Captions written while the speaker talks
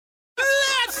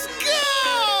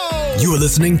You're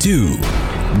listening to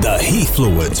the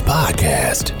Heathfluence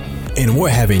Podcast, and we're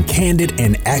having candid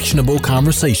and actionable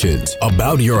conversations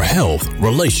about your health,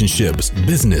 relationships,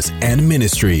 business, and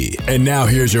ministry. And now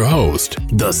here's your host,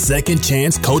 the Second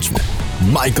Chance Coach,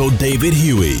 Michael David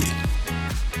Huey.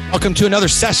 Welcome to another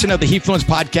session of the Heathfluence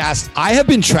Podcast. I have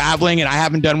been traveling and I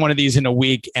haven't done one of these in a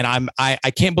week, and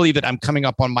I can't believe that I'm coming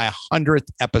up on my 100th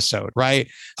episode, right,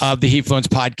 of the Heathfluence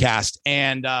Podcast,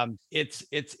 and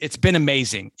it's been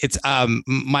amazing. It's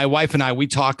my wife and I, we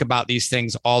talk about these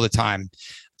things all the time.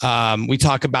 We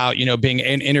talk about, being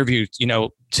in interviews,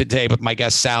 today with my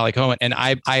guest, Sally Cohen. And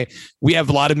we have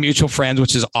a lot of mutual friends,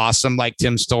 which is awesome. Like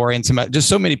Tim Story and just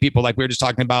so many people, like we were just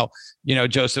talking about,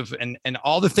 Joseph and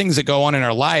all the things that go on in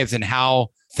our lives, and how,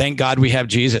 thank God we have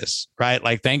Jesus, right?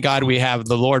 Like, thank God we have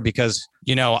the Lord, because,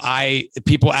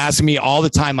 people ask me all the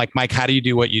time, like, Mike, how do you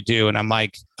do what you do? And I'm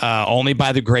like, only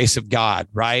by the grace of God.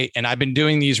 Right. And I've been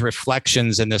doing these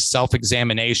reflections and this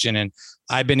self-examination, and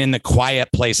I've been in the quiet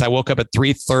place. I woke up at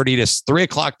 3:30 to 3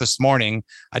 o'clock this morning.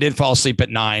 I did fall asleep at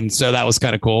 9. So that was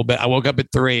kind of cool, but I woke up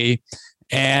at 3.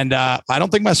 And I don't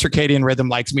think my circadian rhythm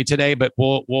likes me today, but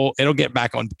it'll get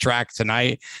back on track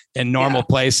tonight in normal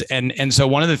place. And so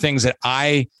one of the things that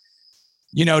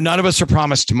none of us are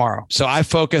promised tomorrow. So I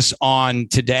focus on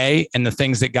today and the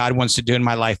things that God wants to do in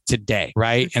my life today,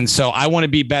 right? And so I want to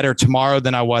be better tomorrow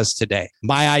than I was today.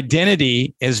 My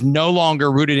identity is no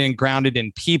longer rooted and grounded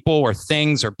in people or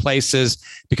things or places,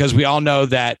 because we all know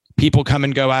that people come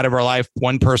and go out of our life.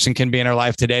 One person can be in our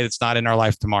life today that's not in our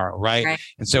life tomorrow, right?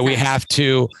 And so we have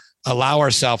to allow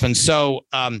ourselves. And so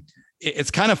it's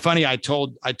kind of funny. I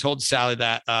told Sally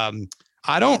that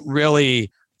I don't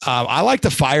really. I like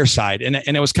the fireside, and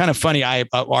it was kind of funny.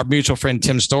 Our mutual friend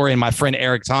Tim Story and my friend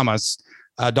Eric Thomas,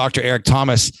 Dr. Eric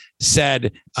Thomas,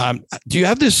 said, "Do you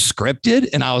have this scripted?"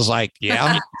 And I was like,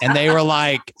 "Yeah." And they were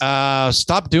like,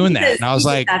 "Stop doing that." And I was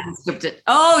like, "Scripted."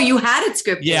 Oh, you had it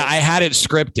scripted. Yeah, I had it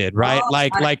scripted, right?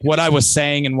 Like what I was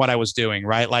saying and what I was doing,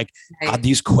 right? Like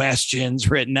these questions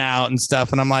written out and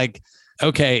stuff. And I'm like,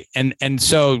 okay. And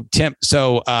so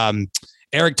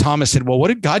Eric Thomas said, "Well, what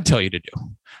did God tell you to do?"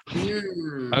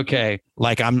 Okay.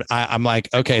 Like I'm like,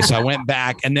 okay. So I went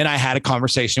back, and then I had a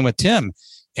conversation with Tim,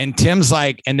 and Tim's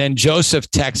like, and then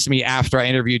Joseph texted me after I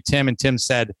interviewed Tim, and Tim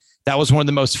said that was one of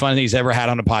the most fun he's ever had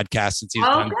on a podcast since he's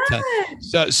done.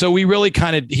 So we really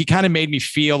he kind of made me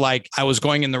feel like I was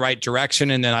going in the right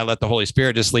direction, and then I let the Holy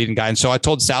Spirit just lead and guide. And so I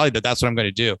told Sally that that's what I'm going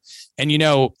to do. And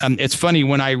it's funny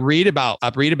when I read about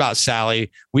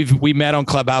Sally. We met on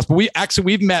Clubhouse, but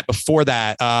we've met before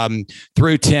that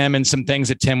through Tim and some things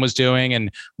that Tim was doing, and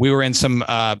we were in some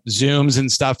Zooms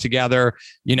and stuff together.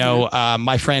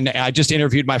 My friend, I just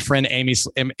interviewed my friend Amy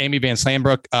Van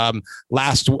Slambrook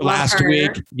last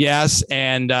week. Yes,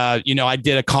 and I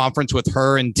did a conference with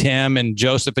her and Tim and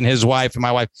Joseph and his wife, and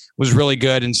my wife was really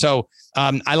good. And so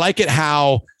I like it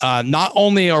how not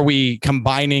only are we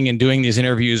combining and doing these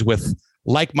interviews with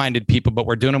like-minded people, but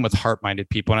we're doing them with heart-minded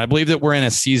people. And I believe that we're in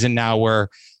a season now where,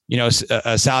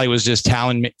 Sally was just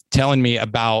telling me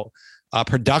about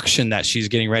production that she's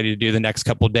getting ready to do the next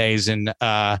couple of days. And,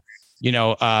 my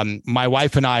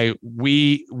wife and I,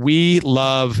 we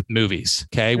love movies.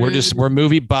 Okay. We're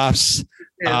movie buffs.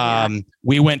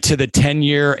 We went to the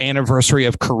 10-year anniversary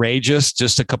of Courageous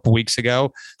just a couple weeks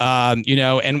ago,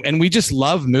 and we just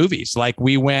love movies. Like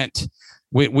we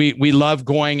love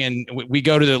going, and we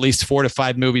go to at least 4 to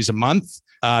 5 movies a month.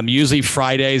 Usually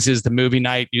Fridays is the movie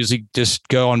night. Usually just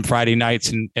go on Friday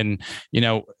nights, and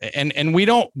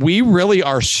we really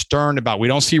are stern about, we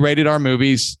don't see rated R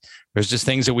movies. There's just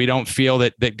things that we don't feel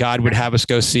that God would have us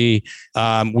go see.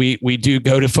 We do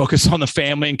go to focus on the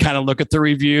family and kind of look at the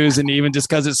reviews, and even just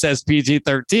because it says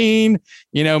PG-13,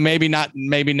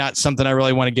 maybe not something I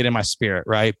really want to get in my spirit,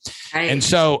 right? And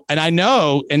so, and I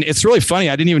know, and it's really funny,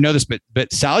 I didn't even know this,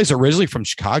 but Sally's originally from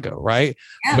Chicago, right?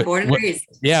 Yeah, born and raised.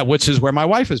 Yeah, which is where my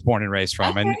wife is born and raised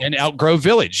from, in Elk Grove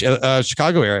Village,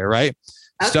 Chicago area, right?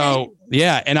 Okay. So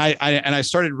yeah, and I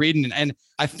started reading, and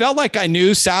I felt like I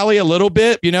knew Sally a little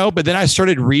bit, but then I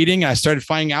started reading, and I started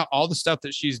finding out all the stuff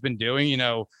that she's been doing.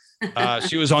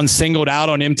 She was on Singled Out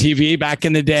on MTV back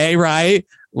in the day, right?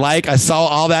 Like I saw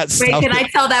all that stuff. Wait, can I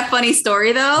tell that funny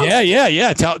story though?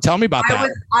 Yeah. Tell me about that.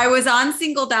 I was on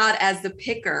Singled Out as the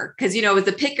picker, because it was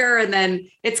the picker, and then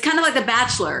it's kind of like The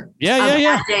Bachelor.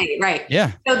 Yeah. Day, right.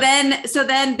 Yeah. So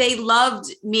then they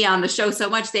loved me on the show so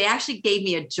much they actually gave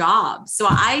me a job. So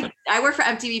I worked for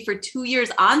MTV for 2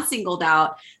 years on Singled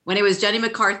Out when it was Jenny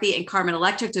McCarthy and Carmen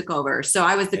Electra took over. So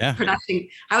I was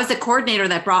I was the coordinator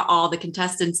that brought all the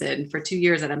contestants in for 2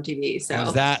 years at MTV.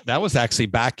 So that was actually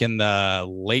back in the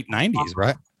late 90s,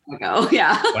 right? ago.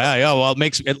 Yeah. Well, yeah. Well, it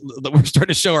makes it, we're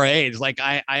starting to show our age. Like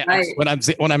Right.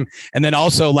 and then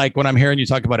also like when I'm hearing you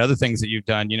talk about other things that you've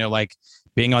done, like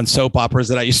being on soap operas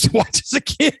that I used to watch as a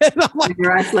kid.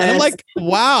 I'm like,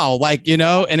 wow. Like,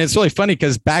 and it's really funny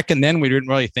because back then we didn't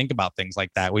really think about things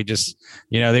like that. We just,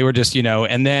 they were just,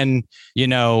 and then, you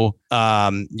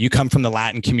come from the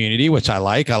Latin community, which I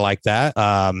like that.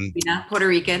 Puerto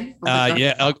Rican.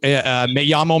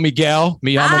 Me llamo Miguel.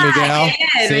 Miguel.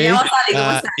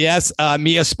 Yes.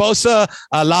 Mi esposa,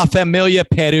 la familia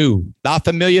Peru.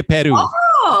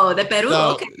 Oh, the Peru.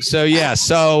 Okay. So yeah.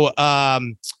 So,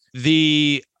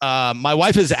 my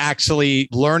wife is actually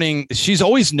learning. She's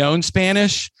always known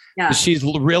Spanish. Yeah. But she's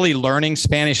really learning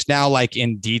Spanish now, like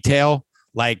in detail.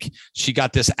 Like she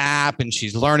got this app and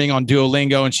she's learning on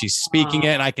Duolingo and she's speaking it.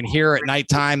 And I can hear her at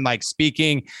nighttime, like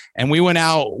speaking. And we went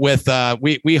out with,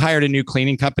 we hired a new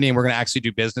cleaning company and we're going to actually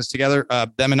do business together.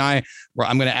 Them and I, where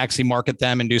I'm going to actually market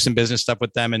them and do some business stuff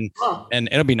with them. And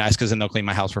it'll be nice because then they'll clean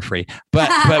my house for free. But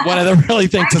one of the really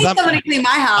things is clean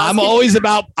my house. I'm always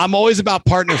about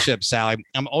partnerships, Sally.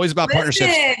 I'm always about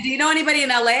partnerships. Do you know anybody in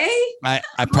LA? I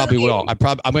probably will.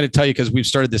 I'm going to tell you because we've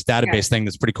started this database thing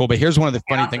that's pretty cool. But here's one of the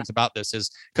funny things about this is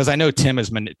because I know Tim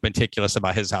is meticulous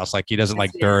about his house. Like he doesn't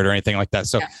like dirt or anything like that.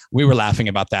 So we were laughing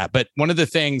about that. But one of the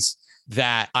things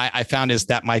that I found is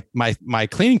that my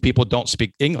cleaning people don't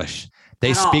speak English.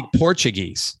 They speak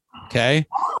Portuguese. Okay.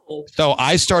 So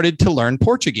I started to learn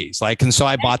Portuguese. And so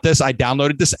I bought this, I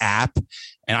downloaded this app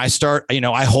and I start,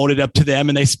 I hold it up to them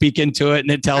and they speak into it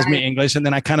and it tells me English. And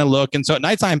then I kind of look. And so at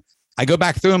nighttime, I go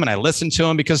back through them and I listen to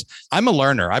them because I'm a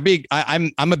learner. I'm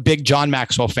a big John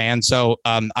Maxwell fan. So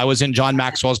I was in John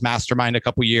Maxwell's mastermind a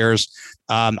couple of years.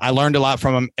 I learned a lot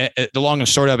from him. The long and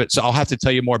short of it. So I'll have to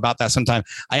tell you more about that sometime.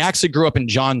 I actually grew up in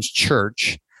John's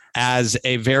church as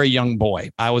a very young boy.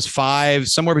 I was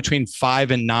somewhere between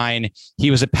 5 and 9. He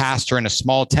was a pastor in a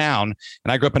small town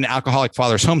and I grew up in an alcoholic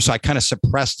father's home. So I kind of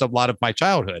suppressed a lot of my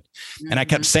childhood. And I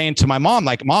kept saying to my mom,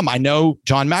 like, Mom, I know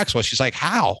John Maxwell. She's like,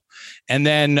 how? And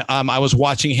then I was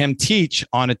watching him teach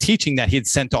on a teaching that he had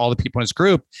sent to all the people in his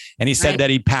group. And he said that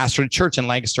he pastored a church in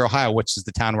Lancaster, Ohio, which is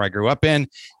the town where I grew up in.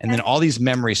 And then all these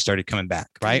memories started coming back.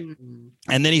 Right.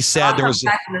 And then he said there was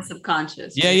back in the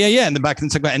subconscious. Yeah. In the back in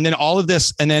the subconscious. And then all of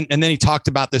this. And then he talked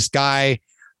about this guy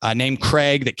named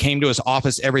Craig that came to his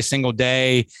office every single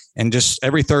day and just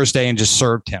every Thursday and just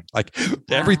served him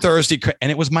every Thursday.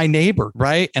 And it was my neighbor.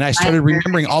 Right. And I started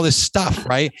remembering all this stuff.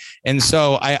 Right. And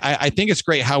so I think it's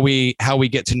great how we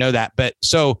get to know that. But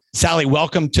so Sally,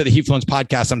 welcome to the Hefluence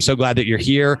podcast. I'm so glad that you're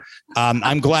here.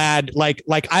 I'm glad,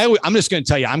 I'm just going to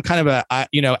tell you, I'm kind of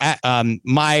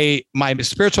my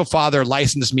spiritual father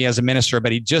licensed me as a minister,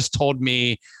 but he just told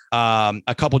me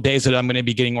a couple of days that I'm going to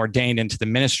be getting ordained into the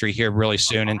ministry here really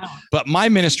soon. But my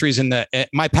ministry is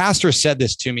my pastor said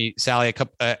this to me, Sally,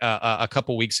 a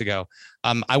couple weeks ago.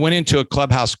 I went into a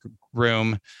clubhouse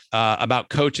room about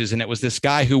coaches, and it was this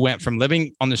guy who went from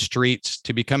living on the streets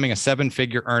to becoming a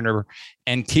 7-figure earner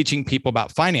and teaching people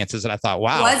about finances. And I thought,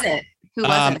 wow. Who was it?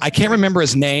 I can't remember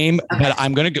his name, but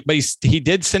I'm going to, but he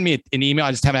did send me an email.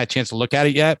 I just haven't had a chance to look at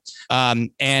it yet. And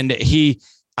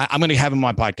I'm going to have him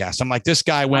on my podcast. I'm like, this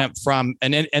guy went from,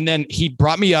 and then he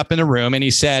brought me up in a room and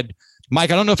he said, Mike,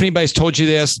 I don't know if anybody's told you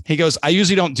this. He goes, I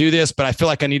usually don't do this, but I feel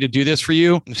like I need to do this for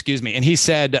you. Excuse me. And he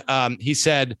said, I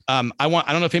don't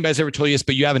know if anybody's ever told you this,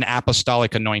 but you have an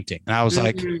apostolic anointing. And I was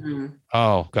like,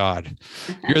 oh God,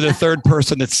 you're the third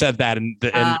person that said that in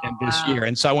this year.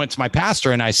 And so I went to my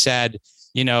pastor and I said,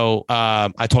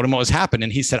 I told him what was happening.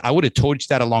 And he said, I would have told you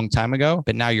that a long time ago,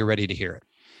 but now you're ready to hear it.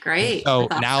 Great. So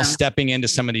now stepping into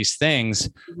some of these things,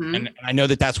 and I know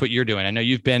that that's what you're doing. I know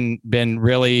you've been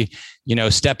really,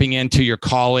 stepping into your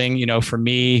calling. For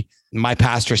me, my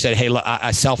pastor said, hey,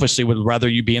 I selfishly would rather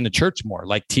you be in the church more,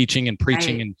 like teaching and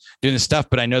preaching and doing this stuff.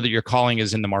 But I know that your calling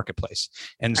is in the marketplace.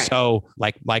 And so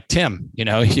like Tim,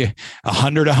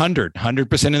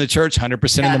 100% in the church,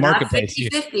 100% in the marketplace.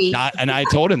 50-50. And I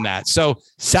told him that. So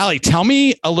Sally, tell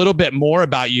me a little bit more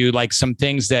about you, like some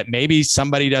things that maybe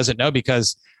somebody doesn't know,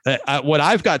 because what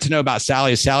I've got to know about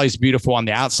Sally is Sally's beautiful on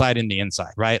the outside and the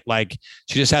inside, right? Like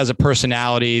she just has a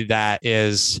personality that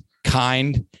is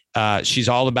kind. She's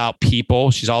all about people.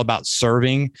 She's all about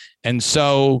serving. And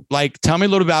so tell me a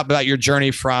little bit about your journey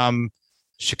from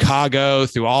Chicago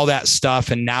through all that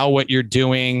stuff and now what you're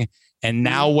doing and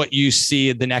now what you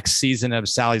see the next season of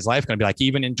Sally's life going to be like,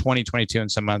 even in 2022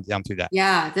 and some months down through that.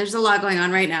 Yeah, there's a lot going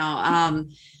on right now.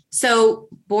 So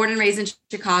born and raised in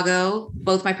Chicago,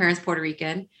 both my parents Puerto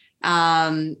Rican.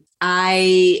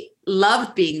 I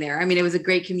loved being there. I mean, it was a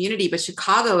great community, but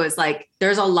Chicago is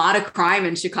there's a lot of crime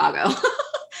in Chicago.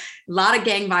 lot of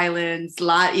gang violence,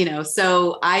 so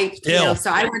so I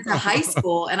went to high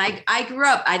school and I grew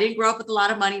up, I didn't grow up with a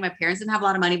lot of money. My parents didn't have a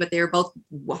lot of money, but they were both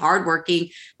hardworking.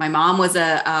 My mom was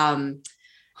a,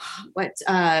 what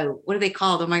are they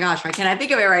called? Oh my gosh, why can't I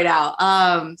think of it right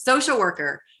now? Social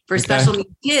worker for special needs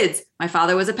kids. My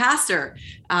father was a pastor.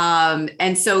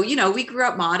 And so, we grew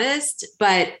up modest,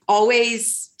 but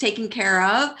always taken care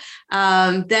of.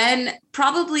 Then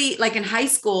probably like in high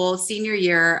school, senior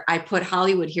year, I put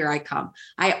Hollywood Here I Come.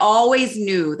 I always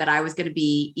knew that I was going to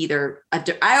be either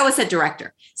I always said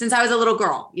director since I was a little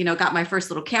girl, got my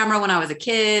first little camera when I was a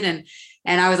kid.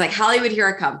 And I was like, Hollywood Here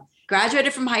I Come.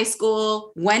 Graduated from high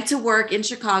school, went to work in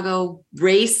Chicago,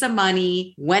 raised some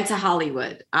money, went to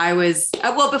Hollywood.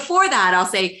 Before that, I'll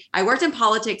say I worked in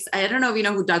politics. I don't know if you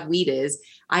know who Doug Weed is.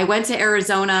 I went to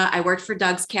Arizona. I worked for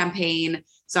Doug's campaign.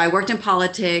 So I worked in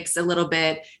politics a little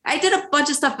bit. I did a bunch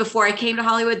of stuff before I came to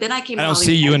Hollywood. Then I came to Hollywood. I don't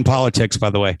see you in politics, by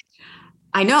the way.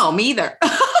 I know, me either.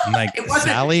 Like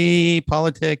Sally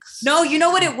politics. No, you know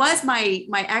what it was? My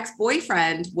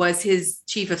ex-boyfriend was his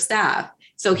chief of staff.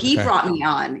 So he brought me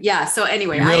on. Yeah. So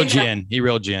anyway, He reeled you in.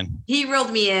 He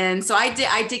reeled me in. So I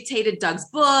dictated Doug's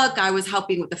book. I was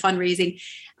helping with the fundraising.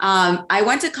 I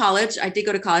went to college. I did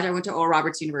go to college. I went to Oral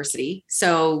Roberts University.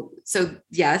 So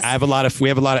yes. We have a lot of,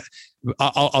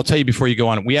 I'll tell you before you go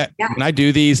on. When I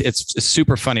do these, it's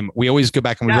super funny. We always go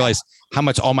back and we realize how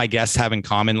much all my guests have in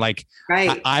common. Like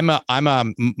my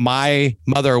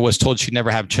mother was told she'd never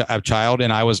have a child,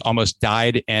 and I was almost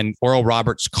died. And Oral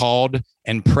Roberts called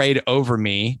and prayed over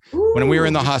me when we were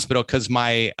in the hospital because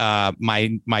my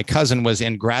cousin was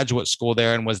in graduate school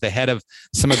there and was the head of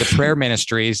some of the prayer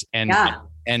ministries. And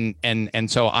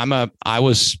so I'm a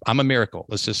miracle.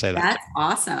 Let's just say that. That's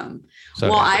awesome.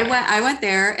 So, I went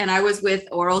there and I was with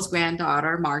Oral's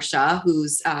granddaughter, Marsha, who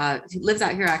lives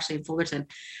out here actually in Fullerton.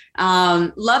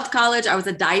 Loved college. I was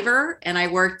a diver and I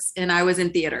was in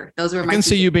theater. Those were my. I can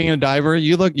see you being a diver.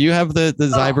 You have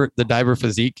the diver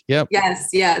physique. Yep.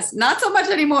 Yes. Not so much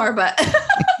anymore, but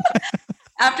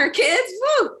after kids,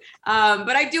 woo.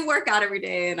 But I do work out every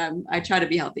day and I try to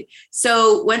be healthy.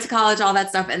 So went to college, all that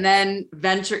stuff. And then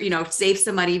saved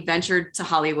some money, ventured to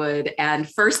Hollywood. And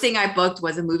first thing I booked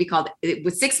was a movie it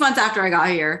was 6 months after I got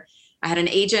here. I had an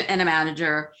agent and a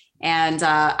manager. And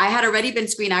I had already been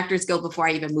Screen Actors Guild before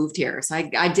I even moved here. So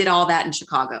I did all that in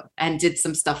Chicago and did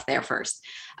some stuff there first.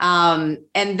 And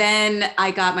then I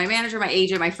got my manager, my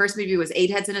agent. My first movie was 8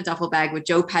 Heads in a Duffel Bag with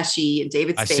Joe Pesci and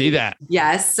David Spade. I see that.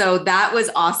 Yes. So that was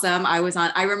awesome. I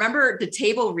remember the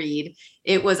table read.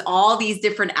 It was all these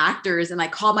different actors. And I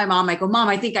called my mom. I go, Mom,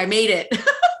 I think I made it.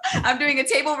 I'm doing a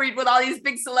table read with all these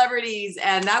big celebrities.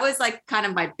 And that was like kind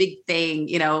of my big thing,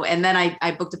 and then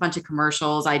I booked a bunch of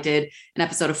commercials. I did an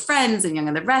episode of Friends and Young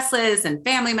and the Restless and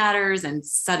Family Matters and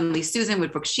Suddenly Susan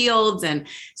with Brooke Shields. And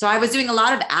so I was doing a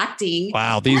lot of acting.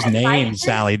 Wow. These names,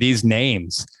 Sally, these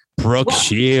names, Brooke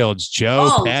Shields,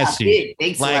 Joe Pesci,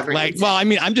 big celebrities.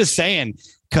 I'm just saying,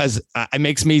 because it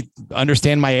makes me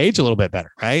understand my age a little bit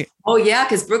better, right? Oh yeah,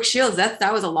 because Brooke Shields,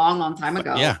 that was a long time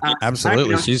ago. Yeah,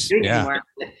 absolutely. She's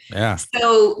yeah.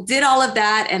 So did all of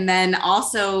that, and then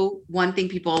also one thing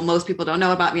most people don't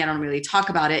know about me. I don't really talk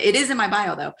about it. It is in my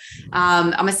bio though.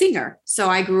 I'm a singer, so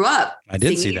I grew up. I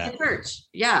did see that. In church,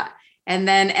 yeah. And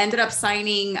then ended up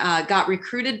signing. Got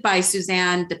recruited by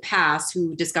Suzanne DePass,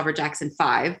 who discovered Jackson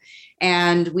 5,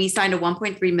 and we signed a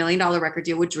 $1.3 million record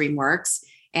deal with DreamWorks.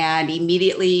 And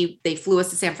immediately they flew us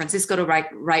to San Francisco to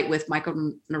write with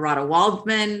Michael Narada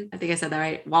Waldman. I think I said that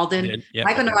right. Walden. Yep.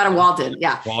 Michael Narada Walden.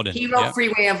 Yeah. Walden. He wrote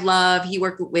Freeway of Love. He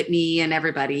worked with Whitney and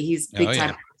everybody. He's big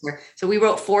time. Yeah. So we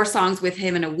wrote 4 songs with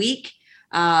him in a week.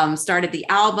 Started the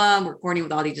album, recording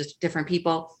with all these different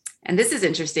people. And this is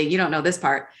interesting. You don't know this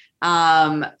part.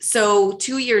 So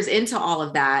 2 years into all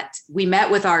of that, we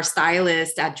met with our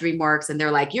stylist at DreamWorks and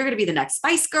they're like, you're going to be the next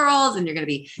Spice Girls and you're going to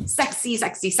be sexy,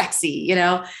 sexy, sexy,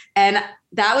 and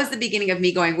that was the beginning of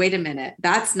me going, wait a minute,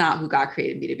 that's not who God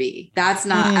created me to be. That's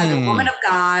not as a woman of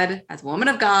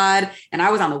God. And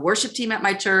I was on the worship team at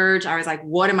my church. I was like,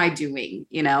 what am I doing?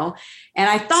 And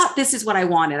I thought this is what I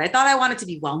wanted. I thought I wanted to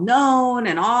be well-known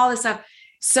and all this stuff.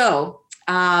 So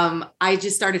I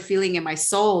just started feeling in my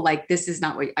soul, like, this is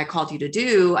not what I called you to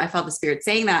do. I felt the Spirit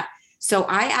saying that. So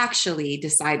I actually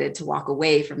decided to walk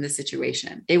away from the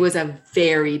situation. It was a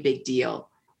very big deal.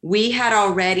 We had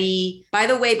already, by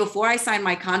the way, before I signed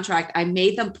my contract, I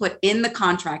made them put in the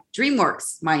contract,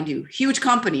 DreamWorks, mind you, huge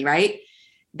company, right?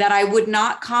 That I would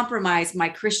not compromise my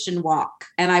Christian walk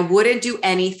and I wouldn't do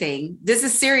anything. This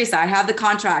is serious. I have the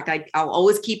contract. I'll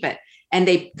always keep it. And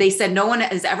they said, no one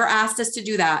has ever asked us to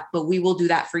do that, but we will do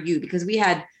that for you, because we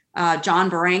had John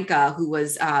Baranka, who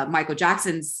was Michael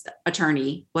Jackson's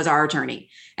attorney, was our attorney.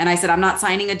 And I said, I'm not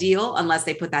signing a deal unless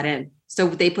they put that in. So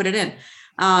they put it in.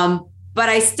 But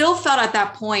I still felt at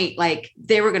that point like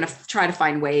they were going to try to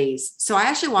find ways. So I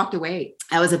actually walked away.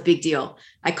 That was a big deal.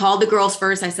 I called the girls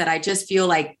first. I said, I just feel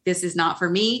like this is not for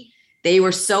me. They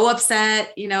were so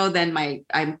upset, then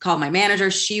I called my manager.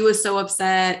 She was so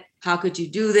upset. How could you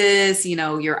do this?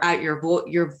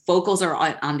 Your vocals are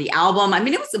on the album. I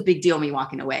mean, it was a big deal, me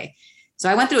walking away. So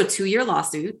I went through a 2-year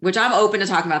lawsuit, which I'm open to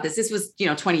talking about this. This was,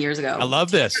 20 years ago. I love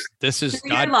this. This is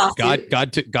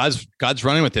God's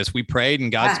running with this. We prayed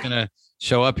and God's going to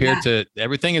show up here to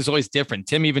everything is always different.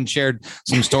 Tim even shared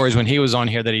some stories when he was on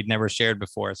here that he'd never shared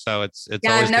before. So it's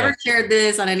always I've never shared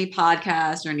this on any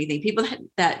podcast or anything. People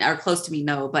that are close to me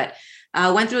know, but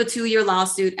went through a 2-year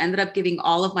lawsuit, ended up giving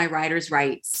all of my writers'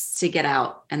 rights to get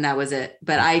out. And that was it.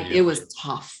 But it was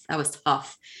tough. That was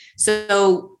tough.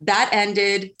 So that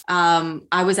ended.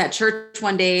 I was at church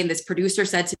one day and this producer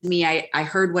said to me, I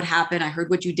heard what happened. I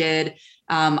heard what you did.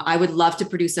 I would love to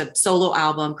produce a solo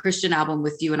album, Christian album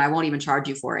with you, and I won't even charge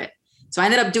you for it. So I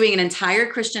ended up doing an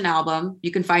entire Christian album.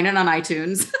 You can find it on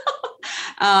iTunes.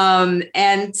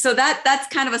 And so that's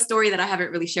kind of a story that I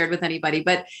haven't really shared with anybody,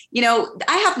 but,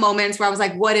 I have moments where I was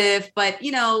like, what if, but,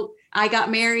 I got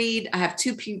married. I have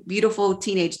 2 beautiful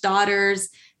teenage daughters.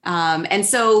 And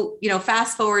so,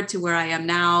 fast forward to where I am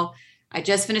now. I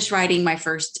just finished writing my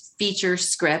first feature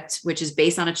script, which is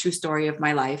based on a true story of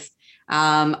my life.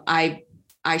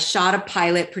 I shot a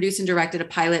pilot, produced and directed a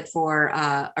pilot for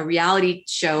a reality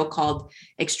show called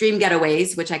Extreme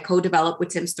Getaways, which I co-developed with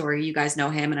Tim Story. You guys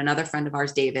know him, and another friend of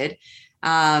ours, David.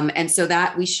 And so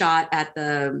that we shot at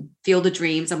the Field of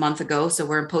Dreams a month ago. So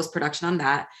we're in post-production on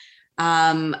that.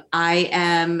 I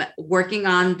am working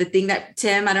on the thing that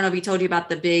Tim, I don't know if he told you about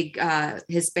the big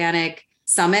Hispanic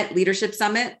summit, leadership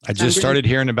summit. I just started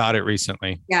hearing about it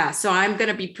recently. Yeah. So I'm going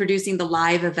to be producing the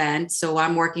live event. So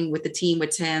I'm working with the team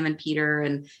with Tim and Peter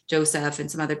and Joseph and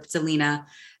some other, Selena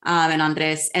and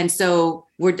Andres. And so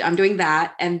I'm doing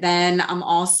that. And then I'm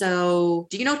also,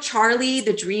 do you know Charlie,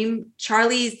 the Dream?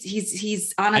 Charlie,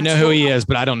 he's on I know who he is,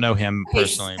 but I don't know him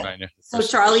personally. But I know. So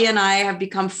Charlie and I have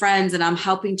become friends, and I'm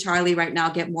helping Charlie right now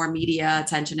get more media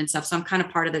attention and stuff. So I'm kind of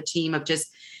part of the team of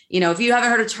just, if you haven't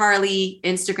heard of Charlie,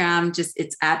 Instagram,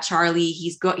 it's at Charlie.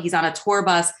 He's on a tour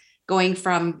bus going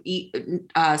from,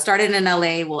 started in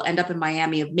LA, will end up in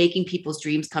Miami, of making people's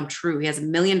dreams come true. He has $1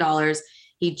 million.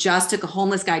 He just took a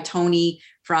homeless guy, Tony,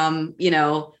 from,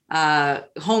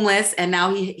 homeless. And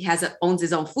now he owns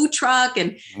his own food truck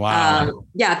and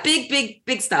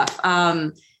big stuff.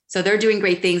 So they're doing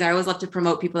great things. I always love to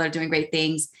promote people that are doing great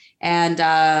things. And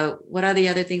what are the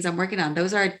other things I'm working on?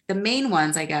 Those are the main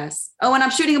ones, I guess. Oh, and I'm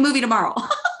shooting a movie tomorrow.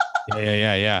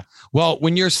 Yeah. Well,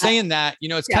 when you're saying that,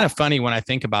 it's kind of funny when I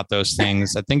think about those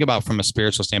things. I think about from a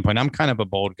spiritual standpoint. I'm kind of a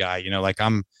bold guy, like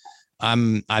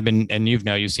I've been, and you've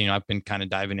seen, I've been kind of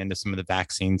diving into some of the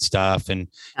vaccine stuff. And,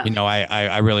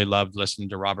 I really loved listening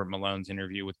to Robert Malone's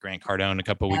interview with Grant Cardone a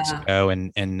couple of weeks ago.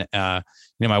 And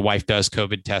my wife does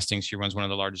COVID testing. She runs one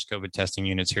of the largest COVID testing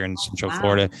units here in Central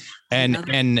Florida.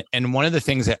 And one of the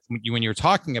things that when you're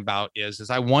talking about is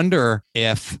I wonder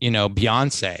if,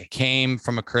 Beyonce came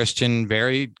from a Christian,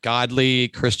 very godly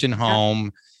Christian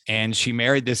home, and she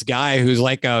married this guy who's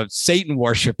like a Satan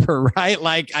worshiper, right?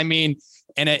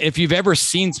 And if you've ever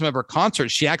seen some of her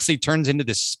concerts, she actually turns into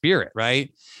this spirit,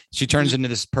 right? She turns into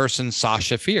this person,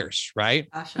 Sasha Fierce, right?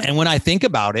 And when I think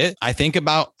about it,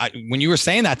 when you were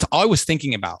saying that, that's all I was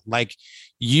thinking about. Like,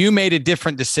 you made a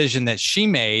different decision that she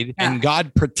made, and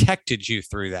God protected you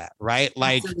through that, right?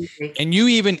 Like, absolutely. And you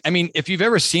even, if you've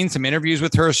ever seen some interviews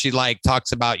with her, she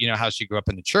talks about, how she grew up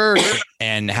in the church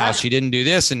and how she didn't do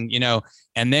this, and,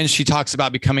 and then she talks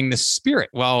about becoming the spirit.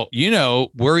 Well,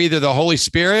 we're either the Holy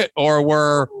Spirit or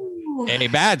we're a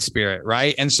bad spirit,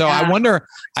 right? And so I wonder,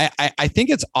 I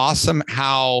think it's awesome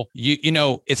how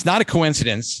it's not a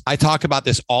coincidence. I talk about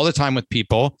this all the time with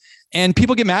people, and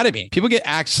people get mad at me. People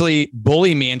actually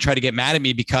bully me and try to get mad at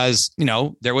me because,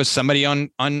 there was somebody on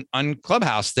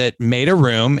Clubhouse that made a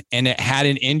room and it had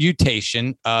an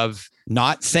indentation of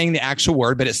not saying the actual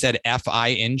word, but it said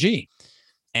FING.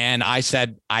 And I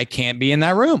said, I can't be in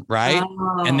that room. Right.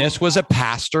 Oh. And this was a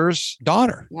pastor's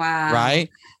daughter. Wow. Right.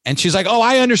 And she's like, oh,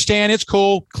 I understand. It's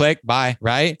cool. Click. Bye.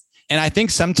 Right. And I think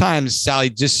sometimes,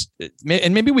 Sally,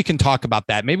 and maybe we can talk about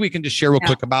that. Maybe we can just share real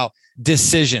quick about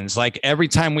decisions. Like every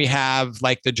time we have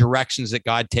the directions that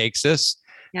God takes us.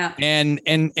 Yeah.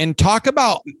 And talk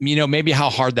about, maybe how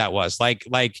hard that was. Like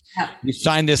you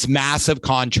signed this massive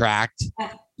contract.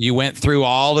 You went through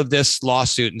all of this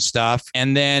lawsuit and stuff.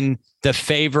 And then the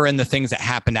favor and the things that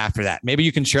happened after that. Maybe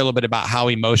you can share a little bit about how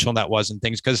emotional that was and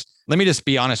things. Because let me just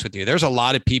be honest with you. There's a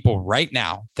lot of people right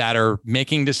now that are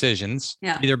making decisions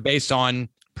either based on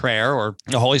prayer or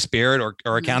the Holy Spirit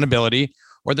or accountability,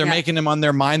 or they're making them on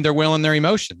their mind, their will, and their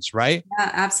emotions, right? Yeah,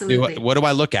 absolutely. What do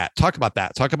I look at? Talk about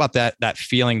that. Talk about that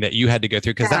feeling that you had to go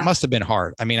through, because that must have been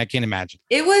hard. I mean, I can't imagine.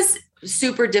 It was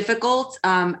super difficult.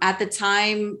 At the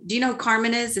time, do you know who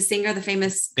Carmen is, the singer, the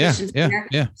famous Christian singer?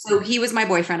 Yeah. So he was my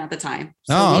boyfriend at the time.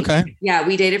 So okay.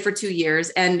 We dated for 2 years,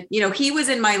 and he was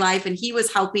in my life, and he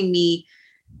was helping me,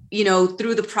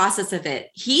 through the process of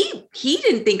it. He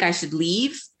didn't think I should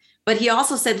leave, but he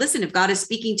also said, listen, if God is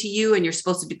speaking to you and you're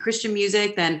supposed to do Christian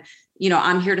music, then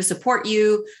I'm here to support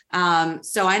you.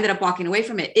 So I ended up walking away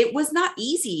from it. It was not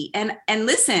easy. And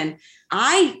listen,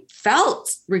 I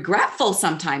felt regretful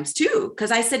sometimes too,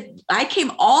 because I said, I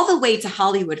came all the way to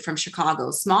Hollywood from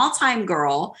Chicago, small time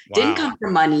girl, didn't come for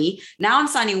money. Now I'm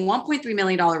signing a $1.3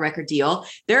 million record deal.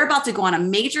 They're about to go on a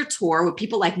major tour with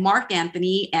people like Mark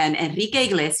Anthony and Enrique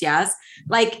Iglesias.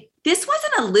 Like, this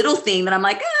wasn't a little thing that I'm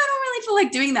like, I don't really feel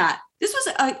like doing that.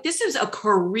 This was a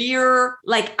career.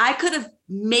 Like, I could have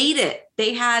made it.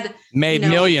 They had made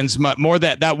millions more.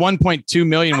 That 1.2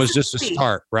 million was just a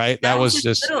start, right? That was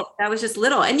just little. That was just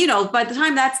little. And by the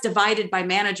time that's divided by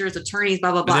managers, attorneys,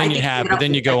 blah blah blah. But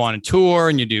then you go on a tour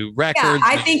and you do records. Yeah,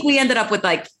 I think we ended up with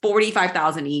like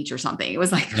 45,000 each or something. It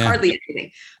was like hardly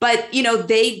anything. But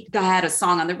they had a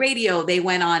song on the radio. They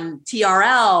went on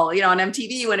TRL, on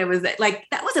MTV when it was like,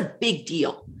 that was a big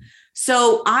deal.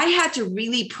 So I had to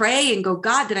really pray and go,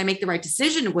 God, did I make the right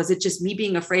decision? Was it just me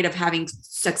being afraid of having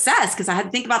success? Because I had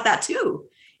to think about that too.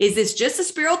 Is this just a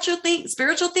spiritual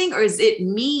thing, or is it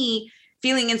me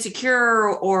feeling insecure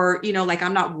or, like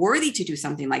I'm not worthy to do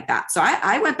something like that? So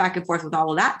I went back and forth with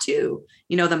all of that too,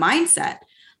 the mindset.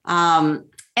 And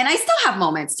I still have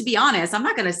moments, to be honest. I'm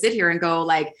not going to sit here and go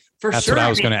like, That's sure. What I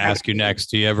was going to ask you next.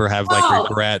 Do you ever have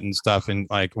regret and stuff and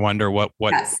like wonder what?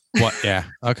 Yes. What? Yeah.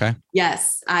 Okay.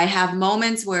 Yes. I have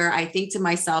moments where I think to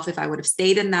myself, if I would have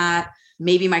stayed in that,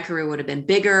 maybe my career would have been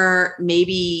bigger.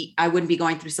 Maybe I wouldn't be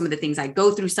going through some of the things I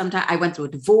go through sometimes. I went through a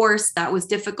divorce. That was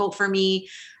difficult for me.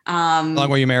 How long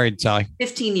were you married, Sally?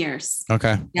 15 years.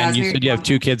 Okay. Yeah, and you said you have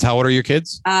 2 kids. How old are your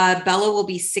kids? Bella will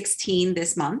be 16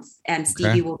 this month and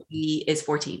Stevie is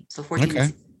 14. So 14. Okay.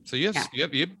 So you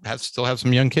still have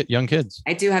some young kids.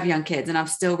 I do have young kids and I'm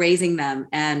still raising them.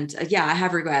 And I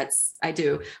have regrets. I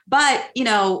do. But,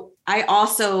 I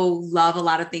also love a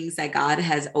lot of things that God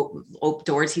has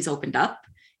doors he's opened up.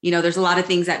 There's a lot of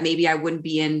things that maybe I wouldn't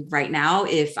be in right now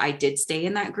if I did stay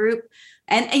in that group.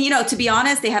 And to be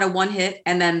honest, they had a 1 hit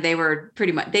and then they were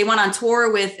they went on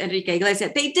tour with Enrique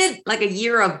Iglesias. They did like a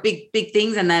year of big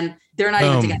things and then they're not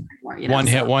even together anymore. One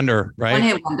hit wonder, right? 1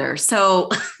 hit wonder. So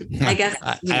I guess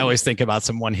I always think about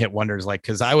some 1 hit wonders, like,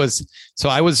 cause I was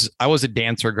a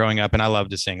dancer growing up and I love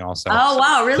to sing also. Oh,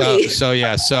 wow. Really?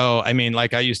 So, I mean,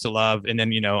 like I used to love, and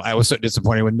then, I was so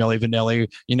disappointed with Milli Vanilli,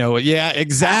 yeah,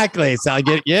 exactly. So I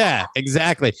get,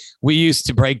 exactly. We used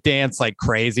to break dance like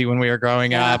crazy when we were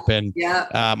growing up and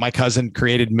my cousin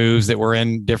created moves that were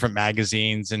in different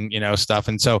magazines and, stuff.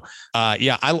 And so,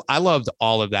 I loved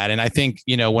all of that. And I think,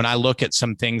 when I look at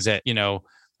some things that,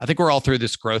 I think we're all through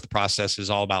this growth process is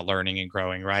all about learning and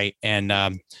growing. Right.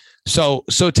 And, so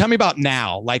tell me about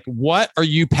now, like, what are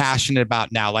you passionate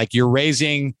about now? Like you're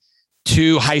raising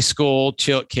 2 high school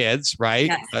kids,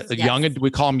 right? Yes. We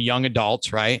call them young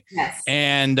adults. Right. Yes.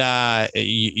 And,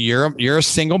 you're a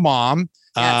single mom,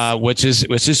 which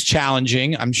is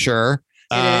challenging, I'm sure.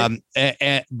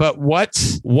 But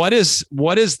what is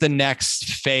the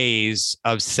next phase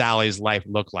of Sally's life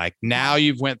look like? Now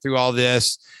you've went through all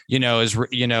this,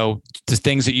 the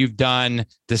things that you've done,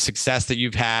 the success that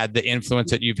you've had, the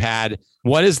influence that you've had.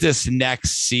 What does this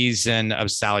next season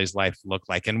of Sally's life look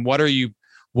like? And what are you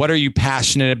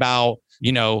passionate about?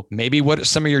 Maybe what are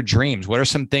some of your dreams? What are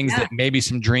some things that maybe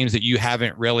some dreams that you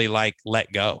haven't really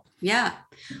let go? Yeah.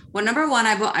 Well, number one,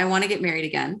 I want to get married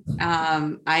again.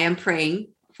 I am praying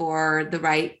for the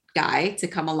right guy to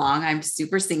come along. I'm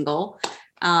super single,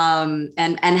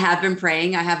 and have been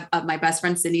praying. I have my best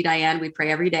friend, Cindy Diane. We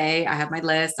pray every day. I have my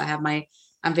list.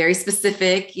 I'm very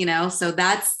specific, so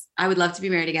I would love to be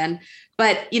married again.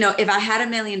 But, if I had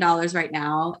 $1 million right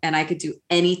now and I could do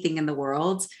anything in the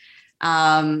world,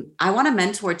 I want to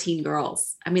mentor teen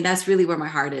girls. I mean, that's really where my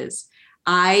heart is.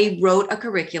 I wrote a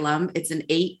curriculum. It's an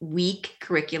 8-week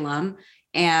curriculum.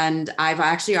 And I've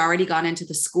actually already gone into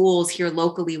the schools here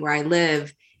locally where I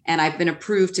live. And I've been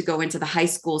approved to go into the high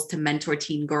schools to mentor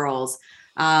teen girls.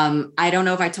 I don't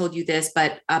know if I told you this,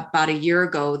 but about a year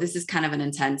ago, this is kind of an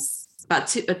intense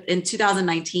in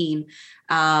 2019,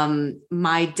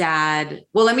 my dad,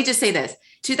 well, let me just say this.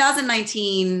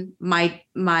 2019, my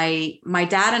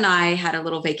dad and I had a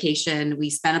little vacation. We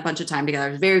spent a bunch of time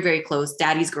together. Very, very close.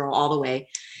 Daddy's girl all the way.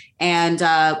 And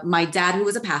my dad, who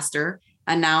was a pastor,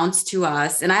 announced to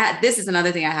us, and this is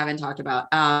another thing I haven't talked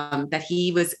about, that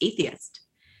he was atheist.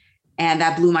 And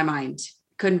that blew my mind.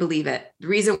 Couldn't believe it. The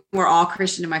reason we're all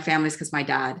Christian in my family is because my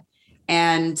dad.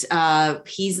 And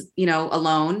he's,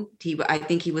 alone. I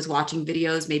think he was watching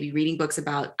videos, maybe reading books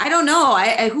about, I don't know.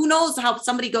 Who knows how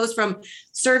somebody goes from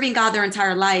serving God their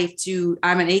entire life to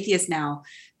I'm an atheist now.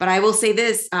 But I will say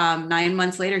this, 9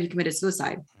 months later, he committed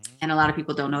suicide. And a lot of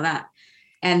people don't know that.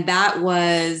 And that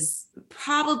was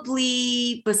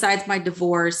probably, besides my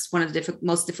divorce, one of the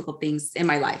most difficult things in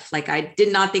my life. Like, I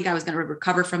did not think I was going to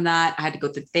recover from that. I had to go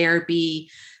through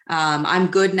therapy. I'm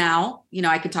good now.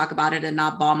 I can talk about it and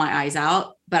not bawl my eyes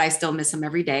out, but I still miss him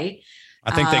every day.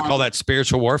 I think they call that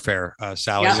spiritual warfare,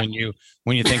 Sally. Yep.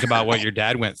 When you think about what your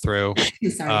dad went through,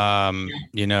 the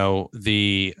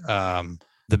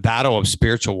battle of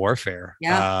spiritual warfare.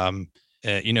 Yeah.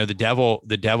 The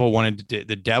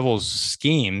devil's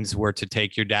schemes were to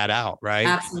take your dad out, right?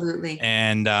 Absolutely.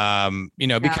 And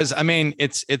because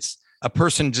it's a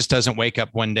person just doesn't wake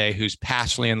up one day who's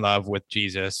passionately in love with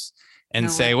Jesus and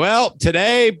say, well,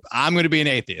 today I'm going to be an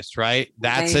atheist, right?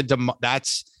 That's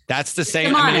that's the same.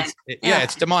 Demonic.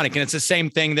 It's demonic. And it's the same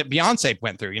thing that Beyonce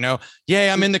went through,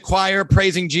 I'm in the choir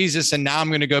praising Jesus and now I'm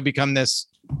going to go become this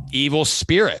evil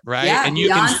spirit, right? Yeah, and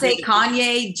Beyonce,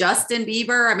 Kanye, Justin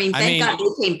Bieber. Thank God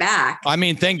they came back.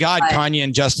 Thank God Kanye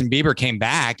and Justin Bieber came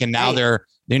back, and now they're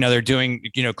doing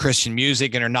Christian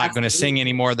music and are not going to sing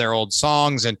any more of their old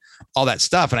songs and all that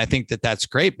stuff. And I think that that's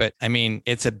great, but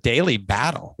it's a daily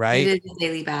battle, right? It is a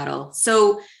daily battle.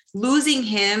 So losing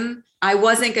him, I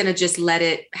wasn't going to just let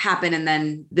it happen and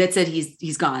then that's it.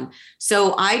 He's gone.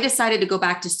 So I decided to go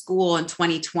back to school in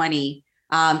 2020.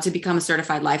 To become a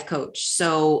certified life coach.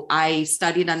 So I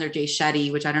studied under Jay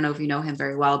Shetty, which I don't know if you know him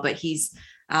very well, but he's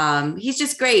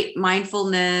just great.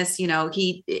 Mindfulness,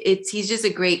 he's just a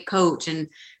great coach. And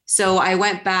so I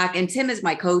went back, and Tim is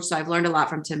my coach. So I've learned a lot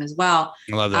from Tim as well.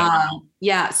 I love that.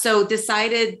 So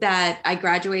decided that I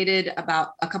graduated about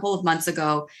a couple of months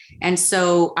ago. And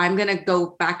so I'm going to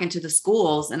go back into the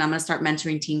schools and I'm going to start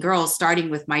mentoring teen girls, starting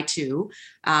with my two,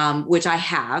 which I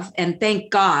have. And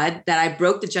thank God that I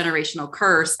broke the generational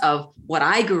curse of what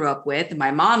I grew up with and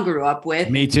my mom grew up with.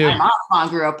 Me too. My mom's mom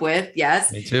grew up with.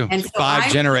 Yes. Me too. And so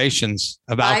 5 generations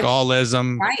of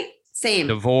alcoholism. Right. Same.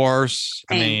 Divorce.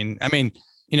 Same.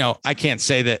 I can't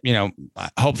say that,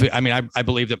 hopefully, I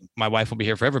believe that my wife will be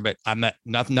here forever, but none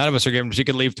of us are given, she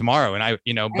could leave tomorrow. And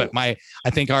but I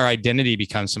think our identity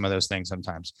becomes some of those things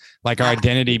sometimes. Like our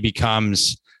identity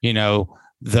becomes, the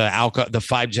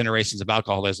 5 generations of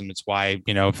alcoholism. It's why,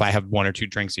 if I have 1 or 2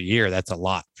 drinks a year, that's a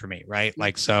lot for me. Right.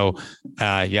 So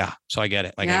I get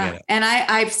it. I get it. And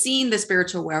I've seen the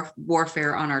spiritual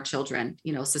warfare on our children,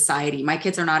 society. My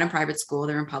kids are not in private school.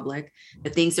 They're in public. The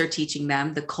things they're teaching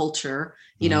them, the culture,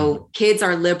 kids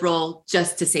are liberal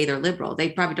just to say they're liberal. They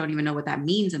probably don't even know what that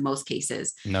means in most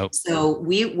cases. Nope. So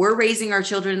we're raising our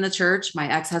children in the church. My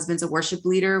ex-husband's a worship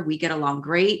leader. We get along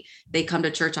great. They come to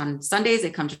church on Sundays.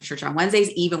 They come to church on Wednesdays,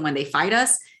 even when they fight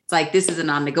us. It's like, this is a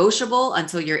non-negotiable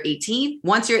until you're 18.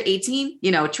 Once you're 18,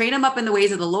 train them up in the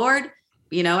ways of the Lord.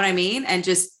 You know what I mean? And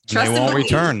just trust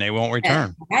them. They won't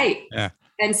return. Right. Yeah.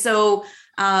 And so,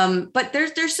 but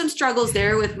there's some struggles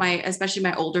there with especially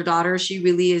my older daughter. She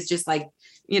really is just like,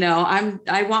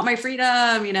 I want my freedom,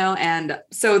 and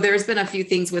so there's been a few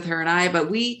things with her and I,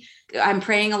 but I'm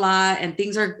praying a lot and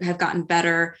things have gotten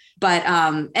better. But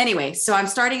anyway, so I'm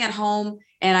starting at home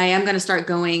and I am going to start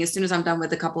going as soon as I'm done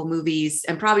with a couple of movies,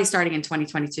 and probably starting in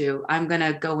 2022, I'm going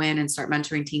to go in and start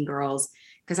mentoring teen girls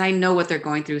because I know what they're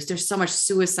going through. There's so much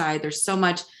suicide. There's so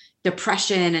much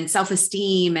depression and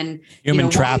self-esteem and human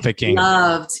trafficking,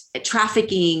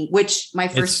 trafficking, which my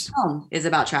first film is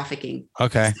about trafficking.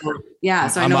 Okay.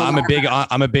 So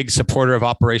I'm a big supporter of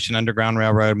Operation Underground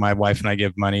Railroad. My wife and I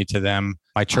give money to them.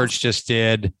 My church just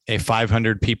did a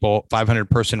 500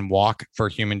 person walk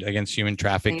against human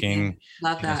trafficking.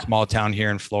 Love that. In a small town here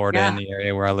in Florida, in the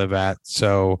area where I live at.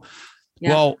 So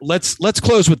well, let's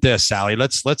close with this, Sally.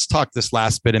 Let's talk this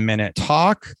last minute.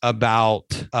 Talk about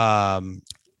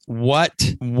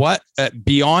what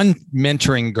beyond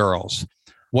mentoring girls,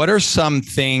 what are some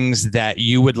things that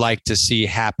you would like to see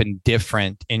happen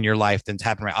different in your life than's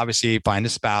happened right? Obviously, find a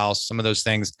spouse, some of those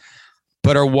things.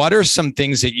 But what are some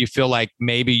things that you feel like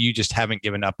maybe you just haven't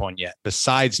given up on yet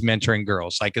besides mentoring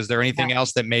girls? Like, is there anything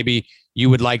else that maybe you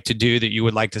would like to do that you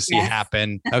would like to see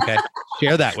happen? Okay.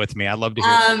 Share that with me. I'd love to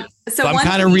hear. So I'm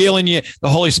kind of reeling you. The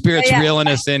Holy Spirit's reeling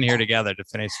us in here together to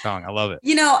finish strong. I love it.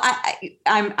 You know, I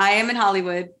am in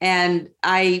Hollywood, and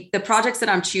the projects that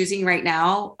I'm choosing right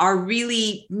now are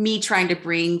really me trying to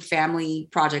bring family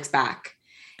projects back.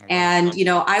 And, you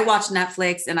know, I watch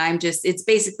Netflix and it's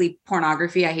basically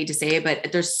pornography. I hate to say it,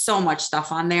 but there's so much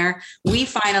stuff on there. We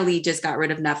finally just got rid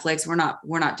of Netflix. We're not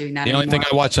doing that anymore. The only thing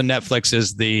I watch on Netflix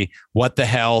is the What the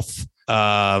Health,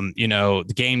 you know,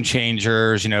 the Game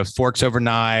Changers, you know, Forks Over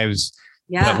Knives.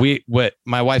 Yeah. But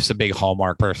my wife's a big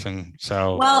Hallmark person.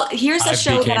 So here's a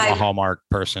show that I'm a Hallmark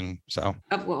person. So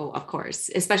well, of course,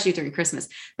 especially during Christmas.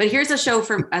 But here's a show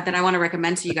that I want to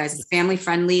recommend to you guys. It's family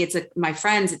friendly. It's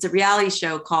a reality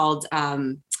show called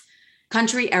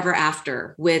Country Ever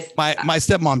After with my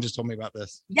stepmom just told me about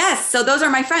this. Yes. So those are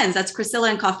my friends. That's Priscilla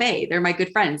and Coffee. They're my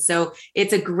good friends. So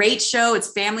it's a great show.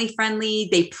 It's family friendly.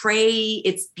 They pray.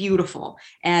 It's beautiful.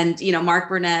 And, you know, Mark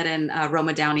Burnett and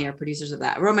Roma Downey are producers of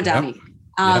that. Roma Downey.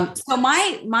 So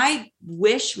my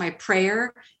wish, my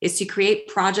prayer is to create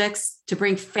projects to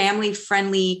bring family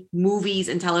friendly movies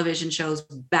and television shows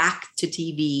back to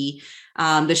TV.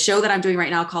 The show that I'm doing right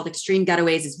now called Extreme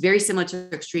Getaways is very similar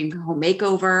to Extreme Home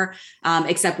Makeover,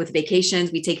 except with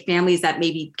vacations. We take families that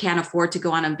maybe can't afford to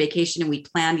go on vacation, and we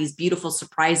plan these beautiful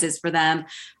surprises for them.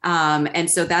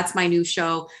 And so that's my new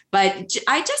show. But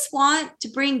I just want to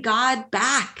bring God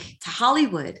back to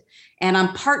Hollywood. And I'm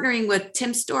partnering with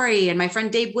Tim Story and my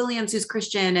friend Dave Williams, who's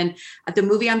Christian. And the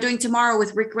movie I'm doing tomorrow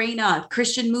with Rick Reina,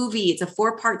 Christian movie. It's a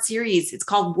 4-part series. It's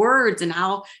called Words and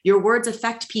how your words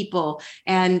affect people.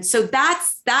 And so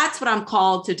that's what I'm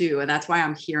called to do. And that's why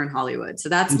I'm here in Hollywood. So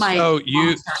that's my.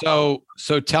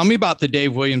 So tell me about the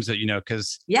Dave Williams that you know,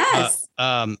 because yes,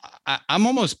 I'm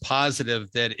almost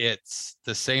positive that it's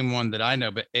the same one that I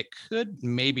know, but it could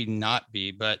maybe not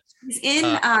be. But he's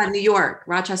in New York,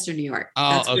 Rochester, New York.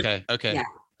 Oh, okay. Yeah.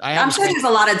 I'm sure there's a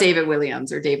lot of David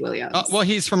Williams or Dave Williams. Well,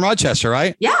 he's from Rochester,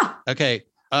 right? Yeah. Okay.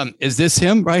 Is this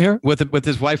him right here with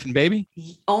his wife and baby?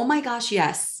 Oh my gosh,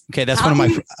 yes. Okay, that's one of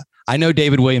my. I know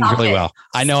David Williams really well.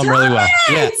 I know him really well.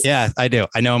 Yeah, I do.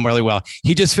 I know him really well.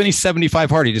 He just finished 75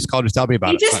 Hard. He just called to tell me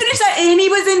about it. He just finished that, and he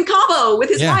was in Cabo with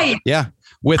his wife. Yeah.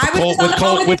 With Cole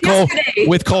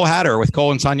Hatter, with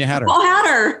Cole and Sonia Hatter. Cole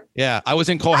Hatter. Yeah, I was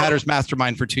in Cole Hatter's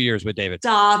mastermind for 2 years with David.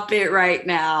 Stop it right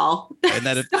now. And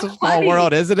that it's a small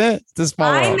world, isn't it? It's a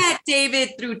small world. I met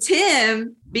David through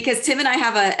Tim because Tim and I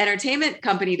have an entertainment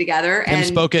company together. Tim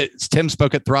spoke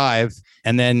at Thrive,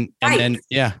 and then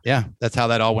that's how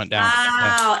that all went down.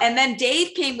 Wow! Yeah. And then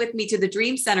Dave came with me to the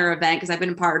Dream Center event because I've been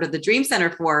a part of the Dream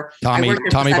Center for Tommy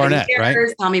Barnett,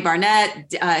 right? Tommy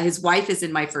Barnett. His wife is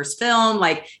in my first film.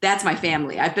 Like that's my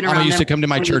family. I've been around. I used to come to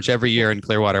my church every year in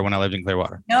Clearwater when I lived in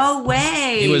Clearwater. No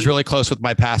way. He was really close with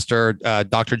my pastor,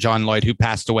 Dr. John Lloyd, who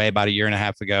passed away about 1.5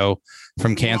 years ago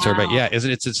from cancer. Wow. But yeah,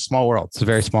 it's a small world. It's a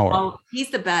very small world. Oh,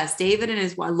 he's the best. David and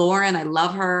his wife, Lauren, I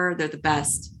love her. They're the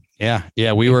best. Yeah.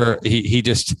 He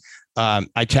just,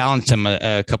 I challenged him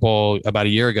about a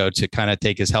year ago to kind of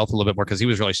take his health a little bit more because he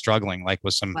was really struggling, like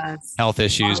with some health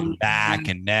issues, back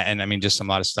and neck, and I mean, just a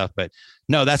lot of stuff. But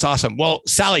no, that's awesome. Well,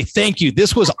 Sally, thank you.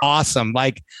 This was awesome.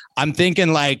 Like, I'm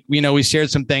thinking like, we shared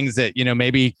some things that,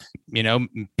 maybe,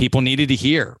 people needed to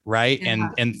hear. Right. Yeah.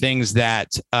 And things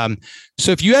that,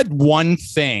 so if you had one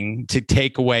thing to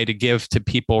take away to give to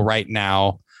people right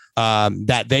now,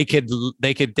 that they could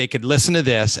listen to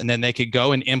this and then they could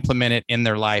go and implement it in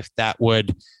their life that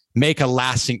would make a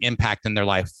lasting impact in their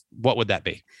life, what would that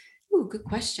be? Ooh, good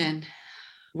question.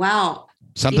 Wow.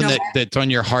 Something that's on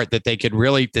your heart that they could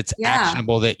really, that's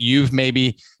actionable, that you've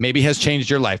maybe has changed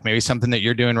your life. Maybe something that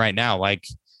you're doing right now, like,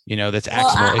 that's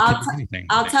actionable. It could be anything.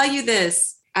 I'll tell you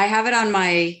this. I have it on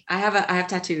I have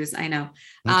tattoos. I know.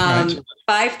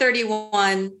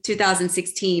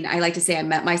 5/31/2016. I like to say I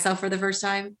met myself for the first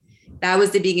time. That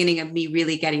was the beginning of me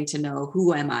really getting to know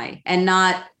who am I and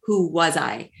not who was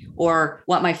I or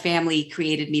what my family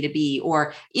created me to be,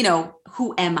 or,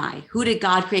 who am I? Who did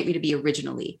God create me to be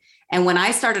originally? And when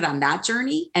I started on that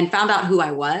journey and found out who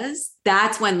I was,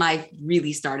 that's when life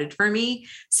really started for me.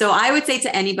 So I would say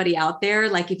to anybody out there,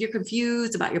 like if you're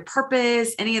confused about your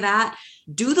purpose, any of that,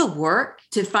 do the work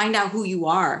to find out who you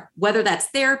are, whether that's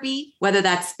therapy, whether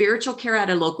that's spiritual care at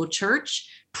a local church,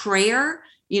 prayer,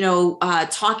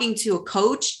 talking to a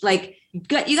coach. Like you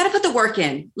got to put the work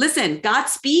in. Listen, God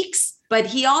speaks, but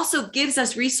he also gives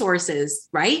us resources,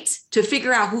 right? To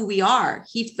figure out who we are.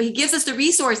 He gives us the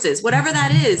resources, whatever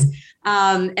that is.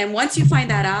 And once you find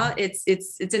that out, it's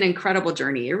an incredible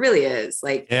journey. It really is.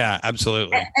 Like, yeah,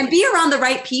 absolutely. And be around the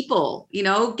right people,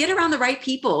 get around the right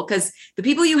people, because the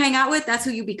people you hang out with, that's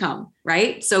who you become.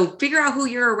 Right. So figure out who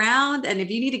you're around. And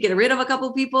if you need to get rid of a couple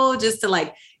of people just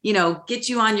to get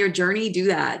you on your journey, do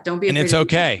that. Don't be afraid. And it's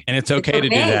okay. And it's okay to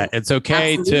do that. It's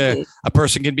okay to, a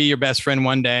person can be your best friend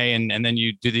one day and then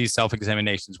you do these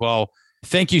self-examinations. Well,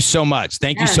 thank you so much.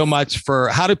 Thank you so much for,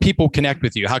 how do people connect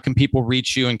with you? How can people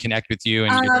reach you and connect with you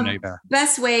and get to know you better?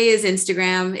 Best way is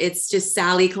Instagram. It's just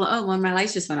Sally Cologne. Oh, one of my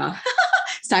lights just went off.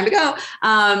 It's time to go.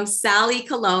 Sally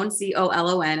Cologne,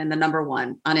 COLON, and the number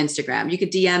 1 on Instagram. You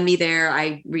could DM me there.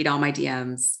 I read all my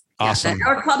DMs. Awesome. Yeah,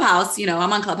 or Clubhouse. I'm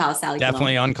on Clubhouse, Sally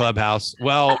Definitely Cologne. On Clubhouse.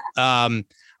 Well,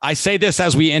 I say this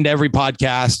as we end every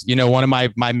podcast. One of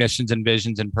my missions and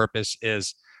visions and purpose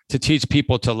is to teach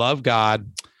people to love God,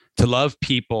 to love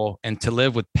people, and to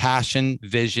live with passion,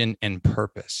 vision, and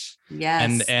purpose.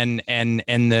 Yes. And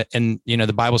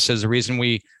the Bible says the reason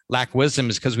we lack wisdom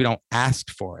is because we don't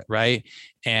ask for it, right?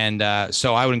 And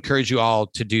so I would encourage you all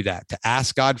to do that, to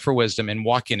ask God for wisdom and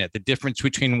walk in it. The difference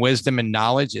between wisdom and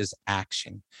knowledge is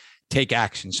action. Take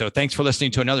action. So thanks for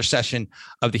listening to another session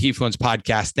of the Hefluence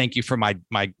podcast. Thank you for my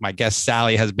guest,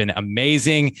 Sally, has been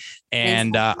amazing.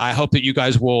 And I hope that you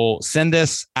guys will send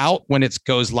this out when it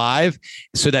goes live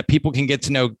so that people can get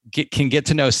to know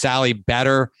Sally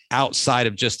better outside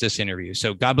of just this interview.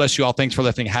 So God bless you all. Thanks for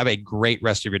listening. Have a great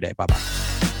rest of your day. Bye-bye.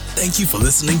 Thank you for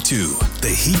listening to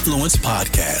the Hefluence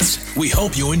podcast. We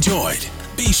hope you enjoyed.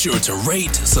 Be sure to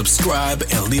rate, subscribe,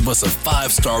 and leave us a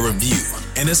 5-star review.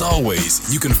 And as always,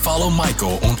 you can follow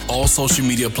Michael on all social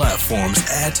media platforms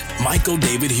at Michael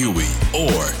David Huey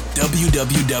or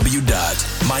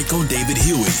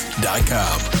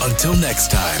www.michaeldavidhuey.com. Until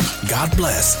next time, God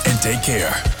bless and take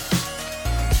care.